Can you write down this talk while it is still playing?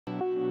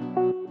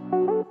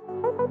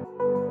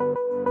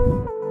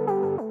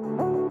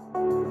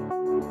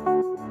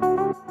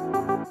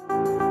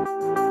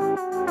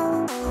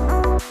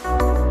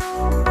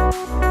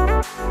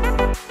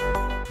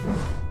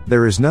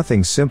There is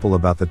nothing simple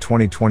about the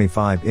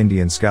 2025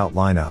 Indian Scout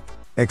lineup,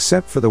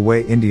 except for the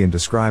way Indian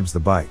describes the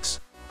bikes.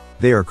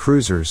 They are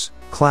cruisers,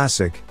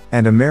 classic,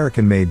 and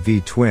American-made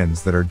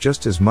V-twins that are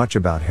just as much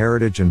about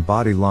heritage and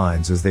body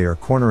lines as they are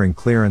cornering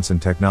clearance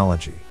and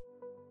technology.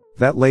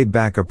 That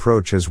laid-back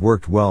approach has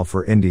worked well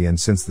for Indian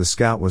since the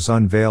Scout was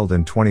unveiled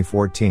in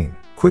 2014,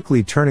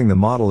 quickly turning the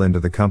model into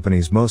the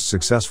company's most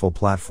successful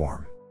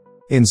platform.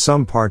 In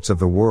some parts of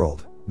the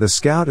world, the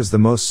Scout is the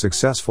most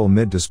successful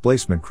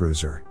mid-displacement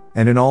cruiser,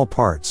 and in all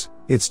parts,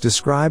 it's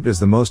described as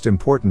the most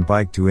important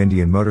bike to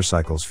Indian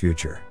Motorcycle's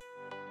future.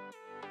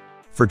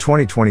 For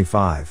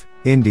 2025,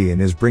 Indian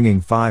is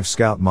bringing 5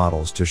 Scout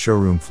models to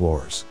showroom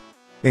floors,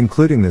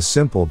 including the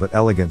simple but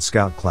elegant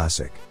Scout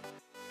Classic,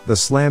 the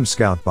Slam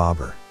Scout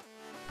Bobber,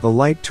 the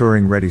light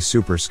touring-ready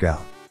Super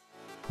Scout,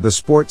 the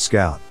Sport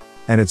Scout,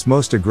 and its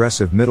most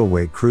aggressive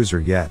middleweight cruiser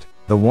yet,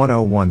 the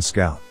 101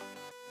 Scout.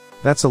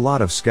 That's a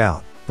lot of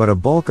Scout, but a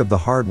bulk of the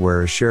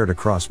hardware is shared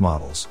across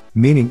models,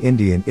 meaning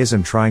Indian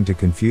isn't trying to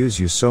confuse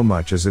you so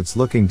much as it's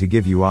looking to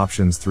give you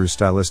options through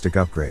stylistic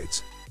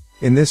upgrades.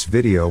 In this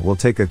video we'll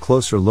take a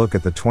closer look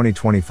at the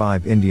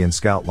 2025 Indian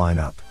Scout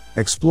lineup,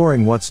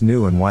 exploring what's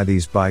new and why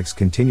these bikes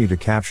continue to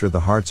capture the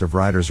hearts of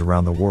riders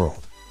around the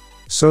world.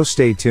 So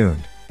stay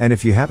tuned, and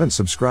if you haven't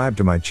subscribed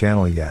to my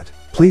channel yet,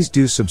 please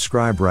do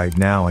subscribe right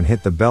now and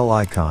hit the bell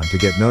icon to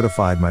get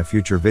notified my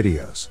future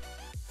videos.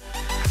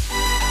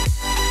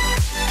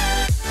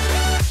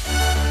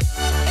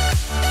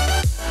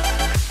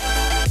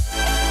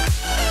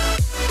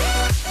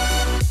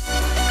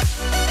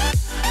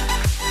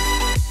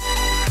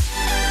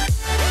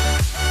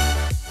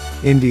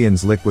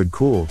 Indian's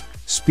liquid-cooled,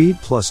 Speed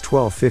Plus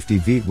 1250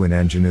 V-twin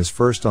engine is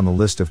first on the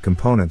list of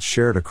components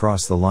shared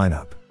across the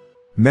lineup.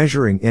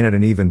 Measuring in at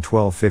an even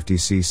 1250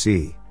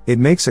 cc, it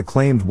makes a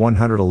claimed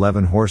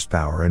 111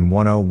 horsepower in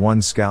 101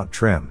 Scout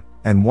trim,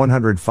 and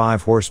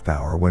 105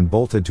 horsepower when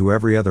bolted to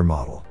every other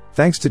model,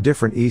 thanks to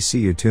different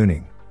ECU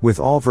tuning,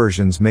 with all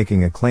versions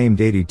making a claimed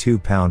 82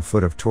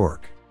 pound-foot of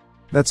torque.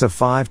 That's a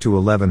 5 to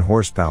 11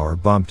 horsepower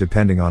bump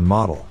depending on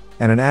model,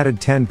 and an added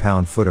 10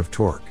 pound-foot of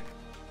torque.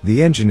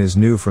 The engine is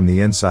new from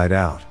the inside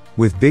out,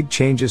 with big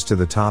changes to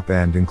the top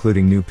end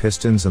including new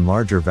pistons and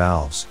larger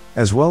valves,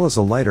 as well as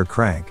a lighter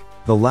crank,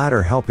 the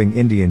latter helping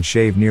Indian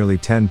shave nearly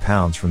 10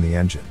 pounds from the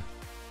engine.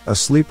 A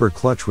sleeper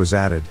clutch was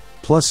added,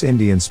 plus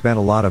Indian spent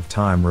a lot of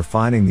time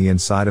refining the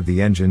inside of the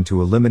engine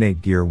to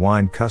eliminate gear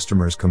wind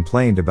customers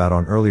complained about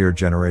on earlier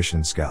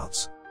generation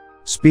Scouts.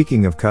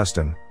 Speaking of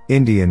custom,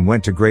 Indian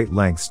went to great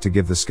lengths to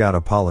give the Scout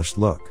a polished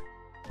look.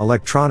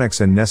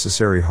 Electronics and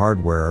necessary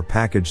hardware are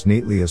packaged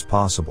neatly as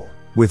possible,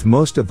 with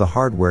most of the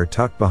hardware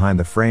tucked behind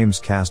the frame's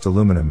cast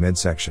aluminum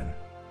midsection.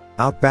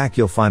 Out back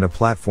you'll find a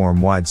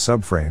platform-wide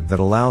subframe that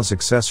allows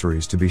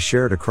accessories to be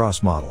shared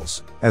across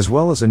models, as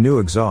well as a new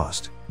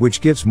exhaust, which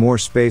gives more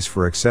space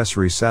for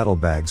accessory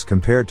saddlebags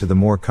compared to the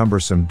more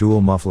cumbersome dual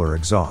muffler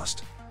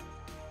exhaust.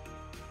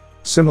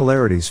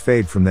 Similarities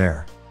fade from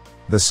there.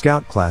 The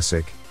Scout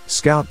Classic,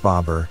 Scout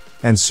Bobber,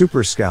 and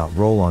Super Scout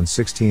roll on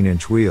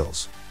 16-inch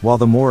wheels, while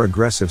the more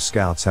aggressive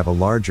Scouts have a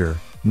larger,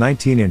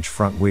 19-inch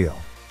front wheel.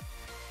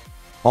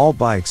 All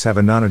bikes have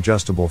a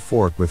non-adjustable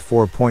fork with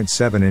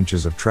 4.7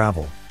 inches of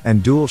travel,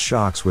 and dual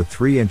shocks with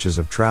 3 inches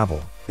of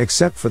travel,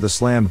 except for the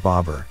Slam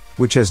Bobber,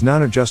 which has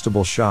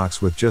non-adjustable shocks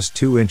with just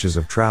 2 inches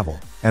of travel,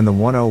 and the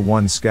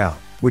 101 Scout,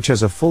 which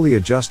has a fully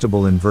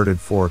adjustable inverted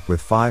fork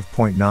with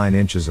 5.9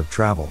 inches of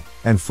travel,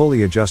 and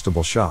fully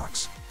adjustable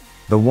shocks.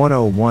 The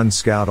 101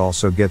 Scout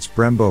also gets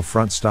Brembo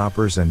front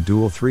stoppers and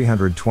dual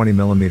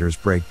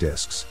 320mm brake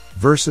discs,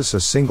 versus a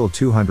single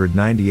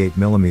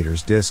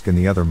 298mm disc in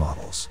the other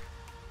models.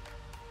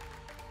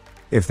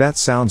 If that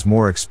sounds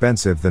more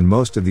expensive than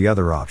most of the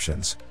other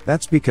options,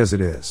 that's because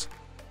it is.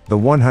 The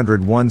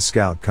 101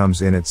 Scout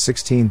comes in at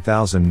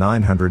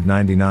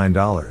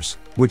 $16,999,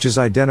 which is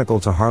identical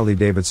to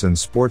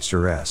Harley-Davidson's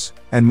Sportster S,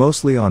 and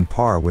mostly on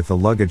par with the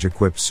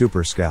luggage-equipped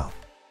Super Scout.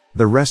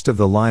 The rest of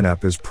the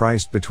lineup is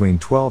priced between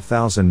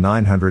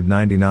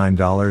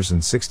 $12,999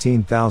 and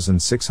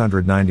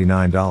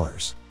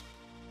 $16,699.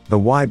 The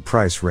wide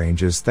price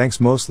range is thanks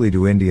mostly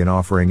to Indian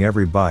offering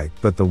every bike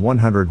but the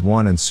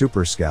 101 and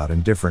Super Scout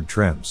in different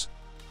trims.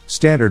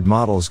 Standard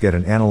models get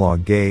an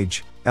analog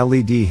gauge,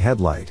 LED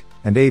headlight,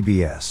 and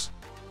ABS.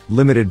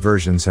 Limited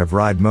versions have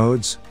ride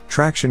modes,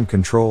 traction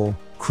control,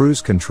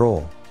 cruise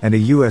control, and a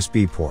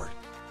USB port.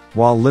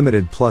 While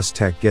Limited Plus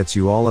Tech gets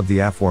you all of the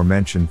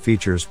aforementioned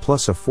features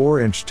plus a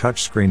 4-inch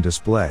touchscreen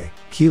display,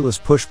 keyless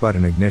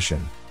push-button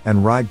ignition,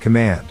 and Ride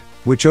Command,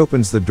 which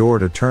opens the door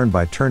to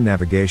turn-by-turn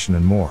navigation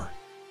and more.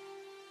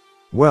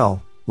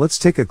 Well, let's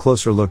take a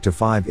closer look to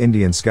 5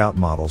 Indian Scout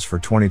models for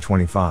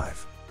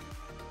 2025.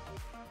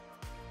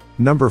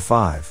 Number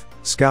 5,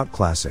 Scout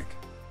Classic.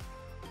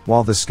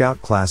 While the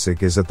Scout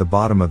Classic is at the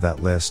bottom of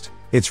that list,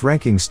 its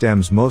ranking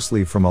stems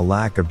mostly from a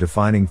lack of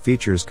defining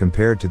features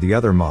compared to the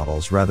other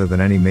models rather than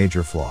any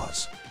major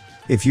flaws.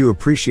 If you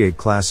appreciate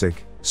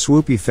classic,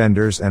 swoopy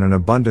fenders and an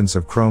abundance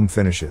of chrome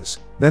finishes,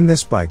 then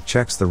this bike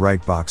checks the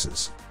right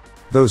boxes.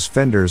 Those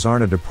fenders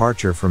aren't a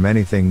departure from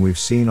anything we've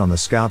seen on the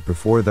Scout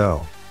before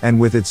though, And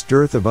with its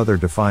dearth of other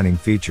defining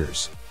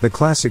features, the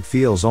Classic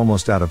feels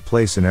almost out of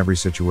place in every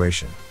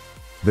situation.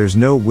 There's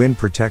no wind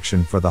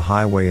protection for the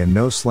highway and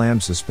no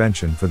slam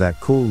suspension for that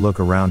cool look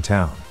around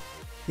town.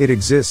 It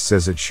exists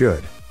as it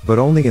should, but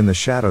only in the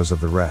shadows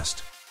of the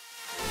rest.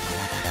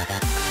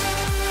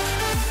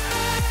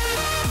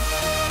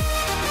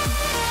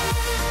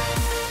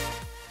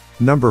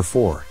 Number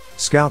 4.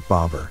 Scout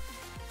Bobber.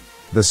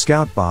 The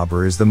Scout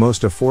Bobber is the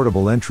most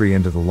affordable entry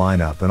into the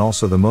lineup and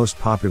also the most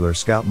popular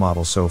Scout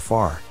model so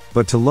far,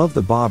 but to love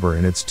the Bobber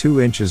in its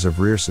 2 inches of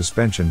rear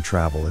suspension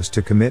travel is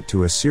to commit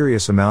to a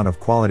serious amount of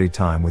quality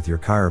time with your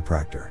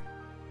chiropractor.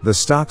 The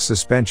stock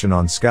suspension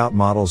on Scout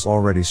models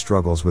already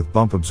struggles with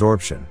bump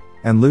absorption,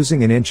 and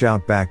losing an inch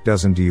out back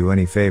doesn't do you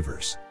any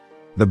favors.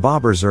 The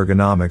Bobber's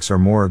ergonomics are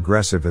more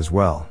aggressive as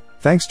well,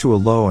 thanks to a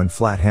low and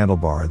flat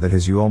handlebar that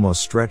has you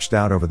almost stretched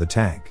out over the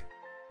tank.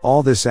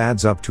 All this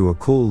adds up to a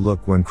cool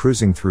look when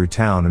cruising through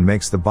town and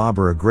makes the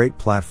Bobber a great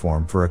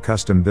platform for a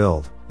custom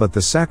build, but the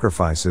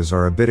sacrifices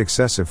are a bit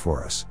excessive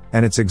for us,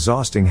 and it's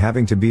exhausting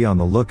having to be on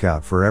the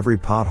lookout for every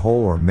pothole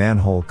or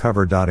manhole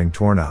cover dotting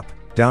torn up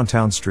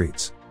downtown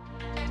streets.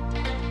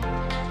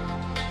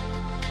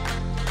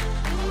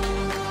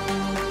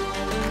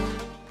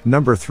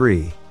 Number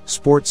 3.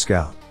 Sport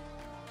Scout.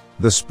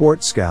 The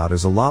Sport Scout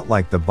is a lot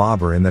like the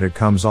Bobber in that it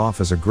comes off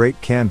as a great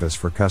canvas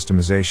for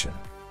customization.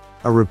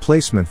 A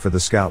replacement for the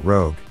Scout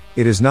Rogue,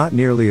 it is not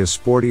nearly as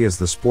sporty as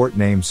the Sport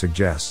name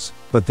suggests,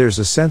 but there's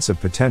a sense of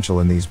potential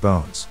in these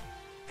bones.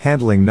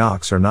 Handling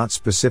knocks are not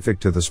specific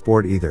to the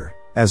Sport either,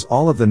 as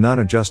all of the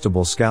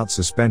non-adjustable Scout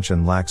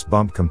suspension lacks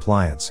bump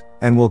compliance,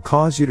 and will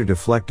cause you to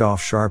deflect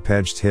off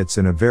sharp-edged hits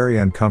in a very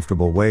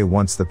uncomfortable way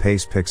once the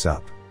pace picks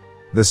up.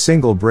 The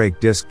single brake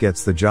disc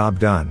gets the job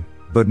done,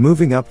 but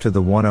moving up to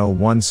the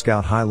 101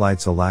 Scout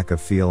highlights a lack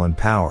of feel and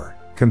power,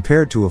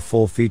 compared to a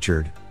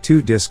full-featured,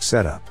 2-disc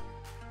setup.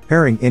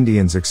 Pairing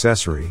Indian's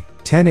accessory,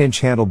 10-inch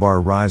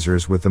handlebar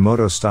risers with the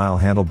Moto-style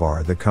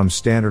handlebar that comes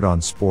standard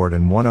on Sport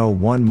and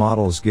 101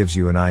 models gives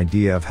you an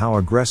idea of how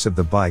aggressive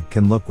the bike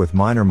can look with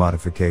minor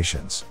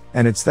modifications,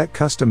 and it's that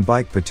custom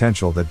bike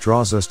potential that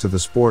draws us to the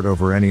Sport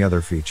over any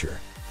other feature.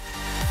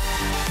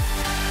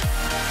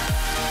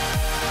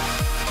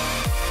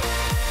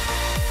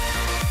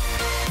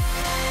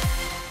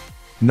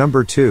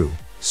 Number 2.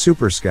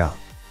 Super Scout.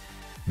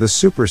 The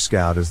Super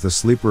Scout is the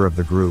sleeper of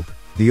the group,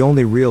 the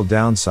only real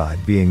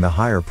downside being the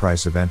higher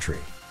price of entry.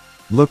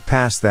 Look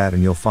past that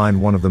and you'll find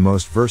one of the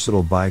most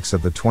versatile bikes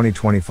of the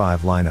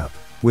 2025 lineup,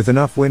 with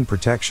enough wind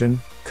protection,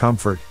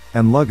 comfort,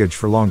 and luggage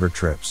for longer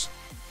trips.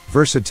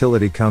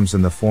 Versatility comes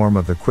in the form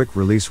of the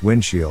quick-release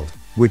windshield,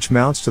 which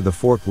mounts to the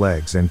fork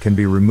legs and can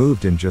be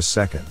removed in just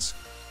seconds.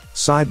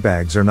 Side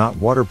bags are not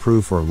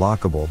waterproof or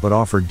lockable but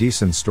offer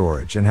decent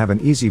storage and have an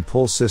easy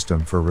pull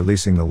system for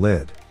releasing the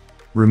lid.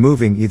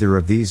 Removing either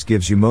of these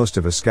gives you most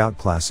of a Scout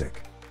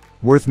Classic.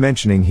 Worth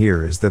mentioning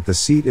here is that the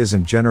seat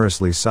isn't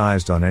generously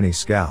sized on any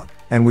Scout,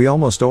 and we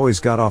almost always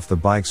got off the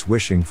bikes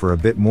wishing for a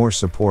bit more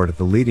support at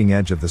the leading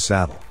edge of the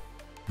saddle.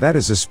 That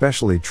is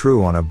especially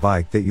true on a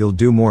bike that you'll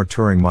do more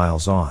touring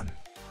miles on.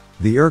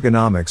 The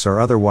ergonomics are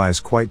otherwise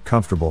quite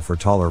comfortable for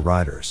taller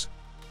riders.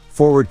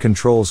 Forward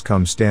controls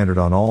come standard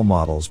on all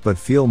models but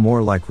feel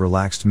more like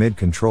relaxed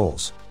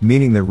mid-controls,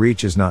 meaning the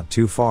reach is not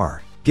too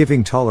far,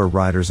 giving taller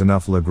riders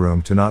enough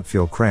legroom to not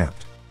feel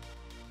cramped.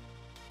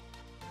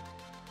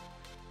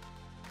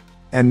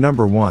 And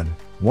number 1,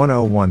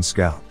 101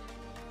 Scout.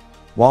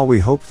 While we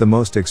hoped the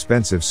most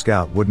expensive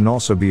Scout wouldn't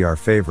also be our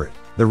favorite,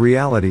 the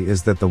reality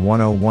is that the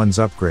 101's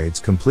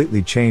upgrades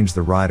completely change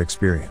the ride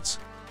experience.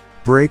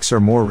 Brakes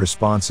are more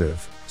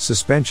responsive,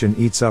 suspension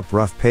eats up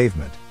rough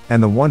pavement,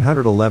 and the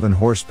 111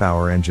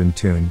 horsepower engine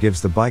tune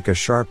gives the bike a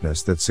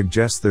sharpness that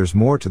suggests there's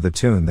more to the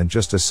tune than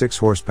just a 6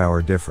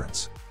 horsepower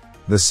difference.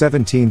 The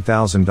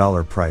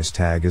 $17,000 price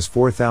tag is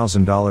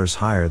 $4,000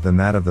 higher than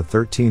that of the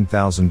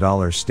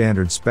 $13,000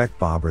 standard spec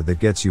Bobber that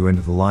gets you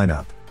into the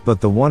lineup, but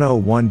the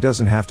 101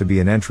 doesn't have to be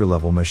an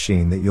entry-level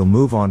machine that you'll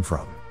move on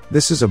from.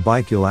 This is a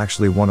bike you'll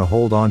actually want to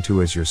hold on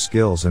to as your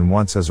skills and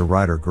wants as a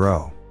rider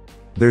grow.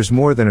 There's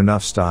more than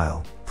enough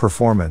style,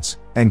 performance,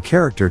 and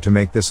character to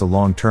make this a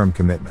long-term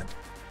commitment.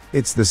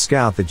 It's the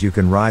Scout that you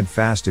can ride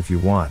fast if you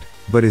want,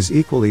 but is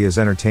equally as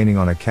entertaining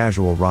on a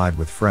casual ride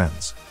with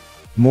friends.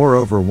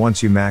 Moreover,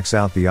 once you max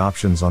out the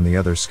options on the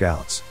other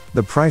Scouts,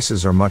 the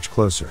prices are much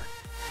closer.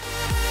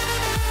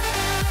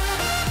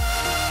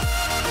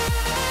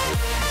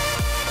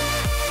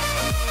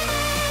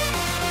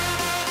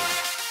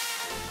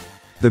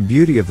 The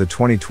beauty of the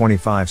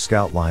 2025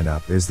 Scout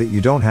lineup is that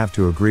you don't have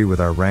to agree with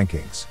our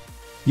rankings.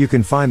 You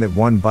can find that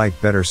one bike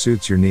better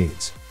suits your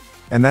needs.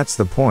 And that's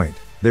the point,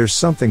 there's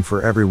something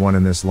for everyone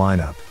in this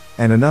lineup,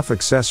 and enough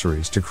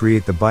accessories to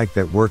create the bike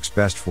that works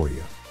best for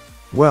you.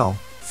 Well,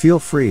 feel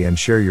free and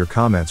share your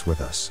comments with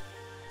us.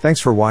 Thanks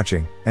for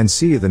watching, and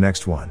see you the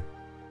next one.